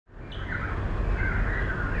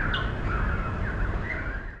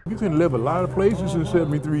You can live a lot of places in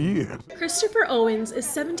 73 years. Christopher Owens is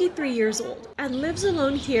 73 years old and lives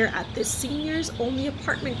alone here at this seniors-only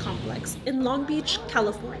apartment complex in Long Beach,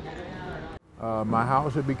 California. My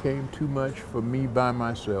house had became too much for me by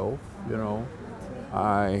myself, you know.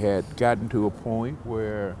 I had gotten to a point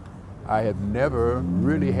where I had never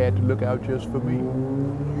really had to look out just for me.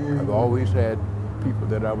 I've always had people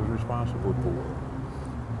that I was responsible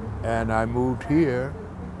for. And I moved here,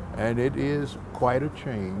 and it is quite a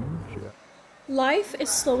change. Life is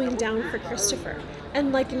slowing down for Christopher,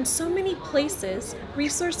 and like in so many places,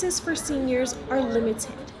 resources for seniors are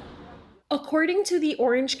limited. According to the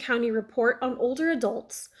Orange County Report on Older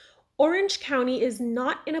Adults, Orange County is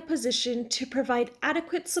not in a position to provide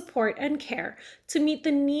adequate support and care to meet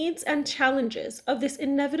the needs and challenges of this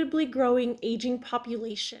inevitably growing aging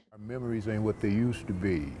population. Our memories ain't what they used to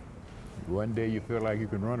be. One day you feel like you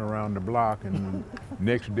can run around the block, and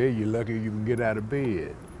next day you're lucky you can get out of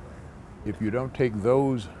bed. If you don't take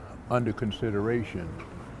those under consideration,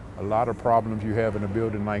 a lot of problems you have in a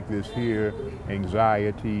building like this here,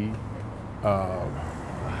 anxiety,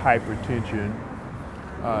 hypertension,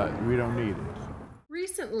 we don't need it.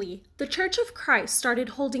 Recently, the Church of Christ started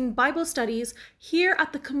holding Bible studies here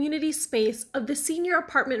at the community space of the senior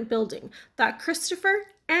apartment building that Christopher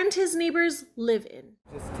and his neighbors live in.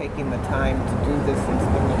 Just taking the time to do this and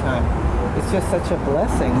spend the time, it's just such a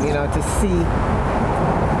blessing, you know, to see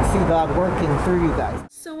God working through you guys.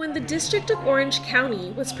 So when the District of Orange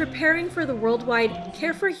County was preparing for the worldwide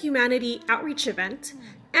Care for Humanity outreach event,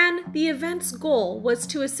 and the event's goal was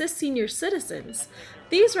to assist senior citizens,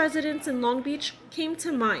 these residents in Long Beach came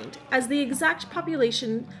to mind as the exact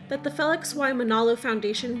population that the Felix Y. Manalo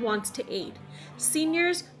Foundation wants to aid: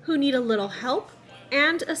 seniors who need a little help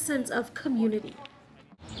and a sense of community.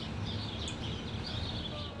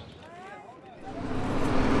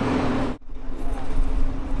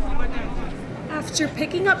 After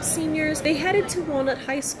picking up seniors, they headed to Walnut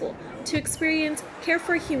High School to experience Care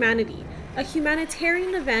for Humanity, a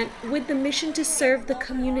humanitarian event with the mission to serve the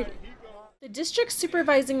community. The district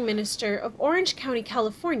supervising minister of Orange County,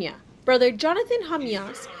 California, Brother Jonathan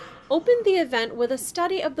Hamias, opened the event with a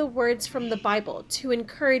study of the words from the Bible to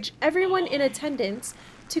encourage everyone in attendance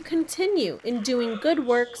to continue in doing good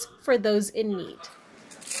works for those in need.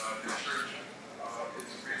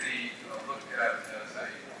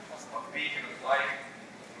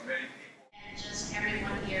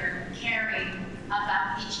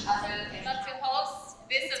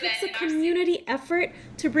 It takes a community effort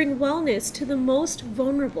to bring wellness to the most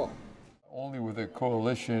vulnerable. Only with a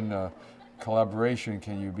coalition collaboration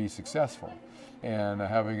can you be successful. And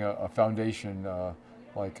having a foundation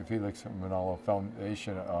like the Felix Manalo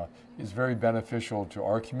Foundation is very beneficial to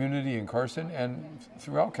our community in Carson and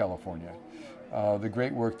throughout California. The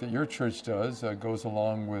great work that your church does goes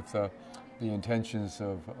along with the intentions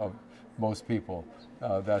of most people.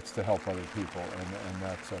 That's to help other people, and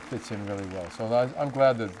that fits in really well. So I'm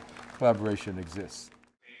glad that collaboration exists.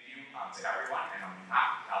 Thank you to everyone, and on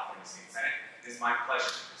behalf of the California State Senate, it is my pleasure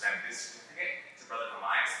to present this certificate to Brother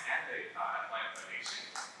Elias and the Atlanta Foundation.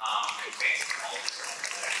 And thanks to all of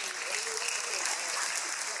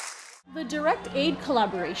you. The direct aid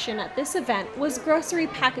collaboration at this event was grocery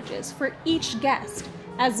packages for each guest,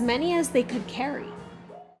 as many as they could carry.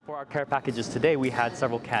 For our care packages today, we had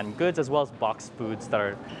several canned goods as well as boxed foods that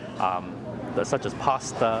are such as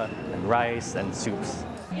pasta and rice and soups.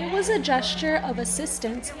 It was a gesture of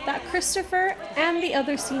assistance that Christopher and the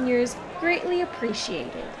other seniors greatly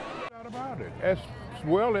appreciated. Not about it, as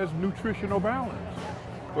well as nutritional balance.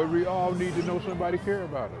 But we all need to know somebody cares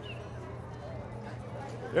about us.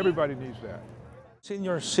 Everybody needs that.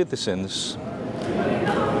 Senior citizens,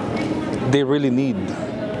 they really need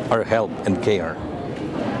our help and care.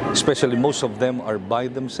 Especially most of them are by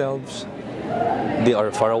themselves. They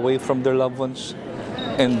are far away from their loved ones.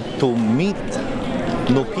 And to meet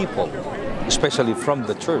new people, especially from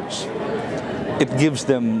the church, it gives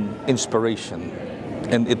them inspiration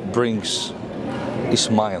and it brings a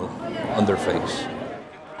smile on their face.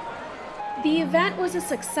 The event was a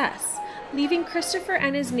success, leaving Christopher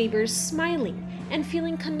and his neighbors smiling and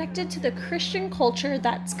feeling connected to the Christian culture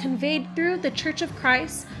that's conveyed through the Church of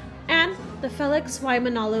Christ and the Felix Y.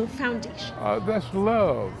 Manalo Foundation. That's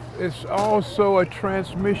love. It's also a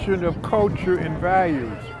transmission of culture and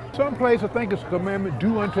values. Some place I think it's a commandment,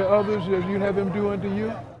 do unto others as you have them do unto you.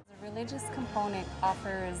 The religious component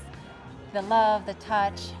offers the love, the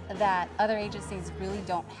touch that other agencies really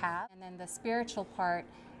don't have. And then the spiritual part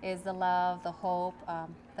is the love, the hope,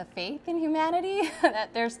 the faith in humanity,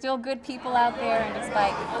 that there's still good people out there, and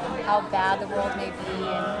despite how bad the world may be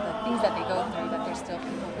and the things that they go through, that there's still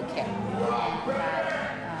people who care. And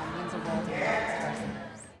that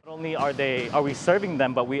only are we serving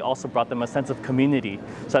them, but we also brought them a sense of community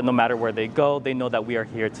so that no matter where they go, they know that we are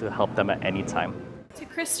here to help them at any time. To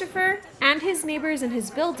Christopher and his neighbors in his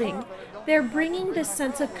building, they're bringing this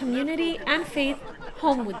sense of community and faith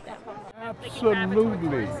home with them.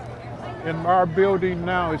 Absolutely. And our building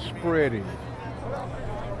now is spreading.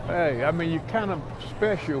 Hey, I mean, you're kind of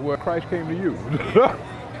special where Christ came to you.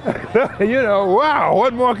 You know, wow,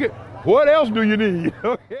 what else do you need?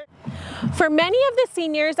 Okay. For many of the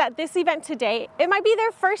seniors at this event today, it might be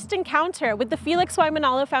their first encounter with the Felix Y.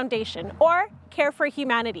 Manalo Foundation or Care for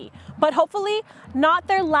Humanity, but hopefully not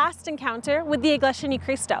their last encounter with the Iglesia Ni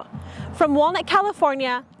Cristo. From Walnut,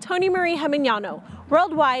 California, Tony Marie Geminiano,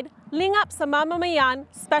 Worldwide, Lingap sa Mamamayan,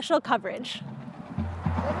 special coverage.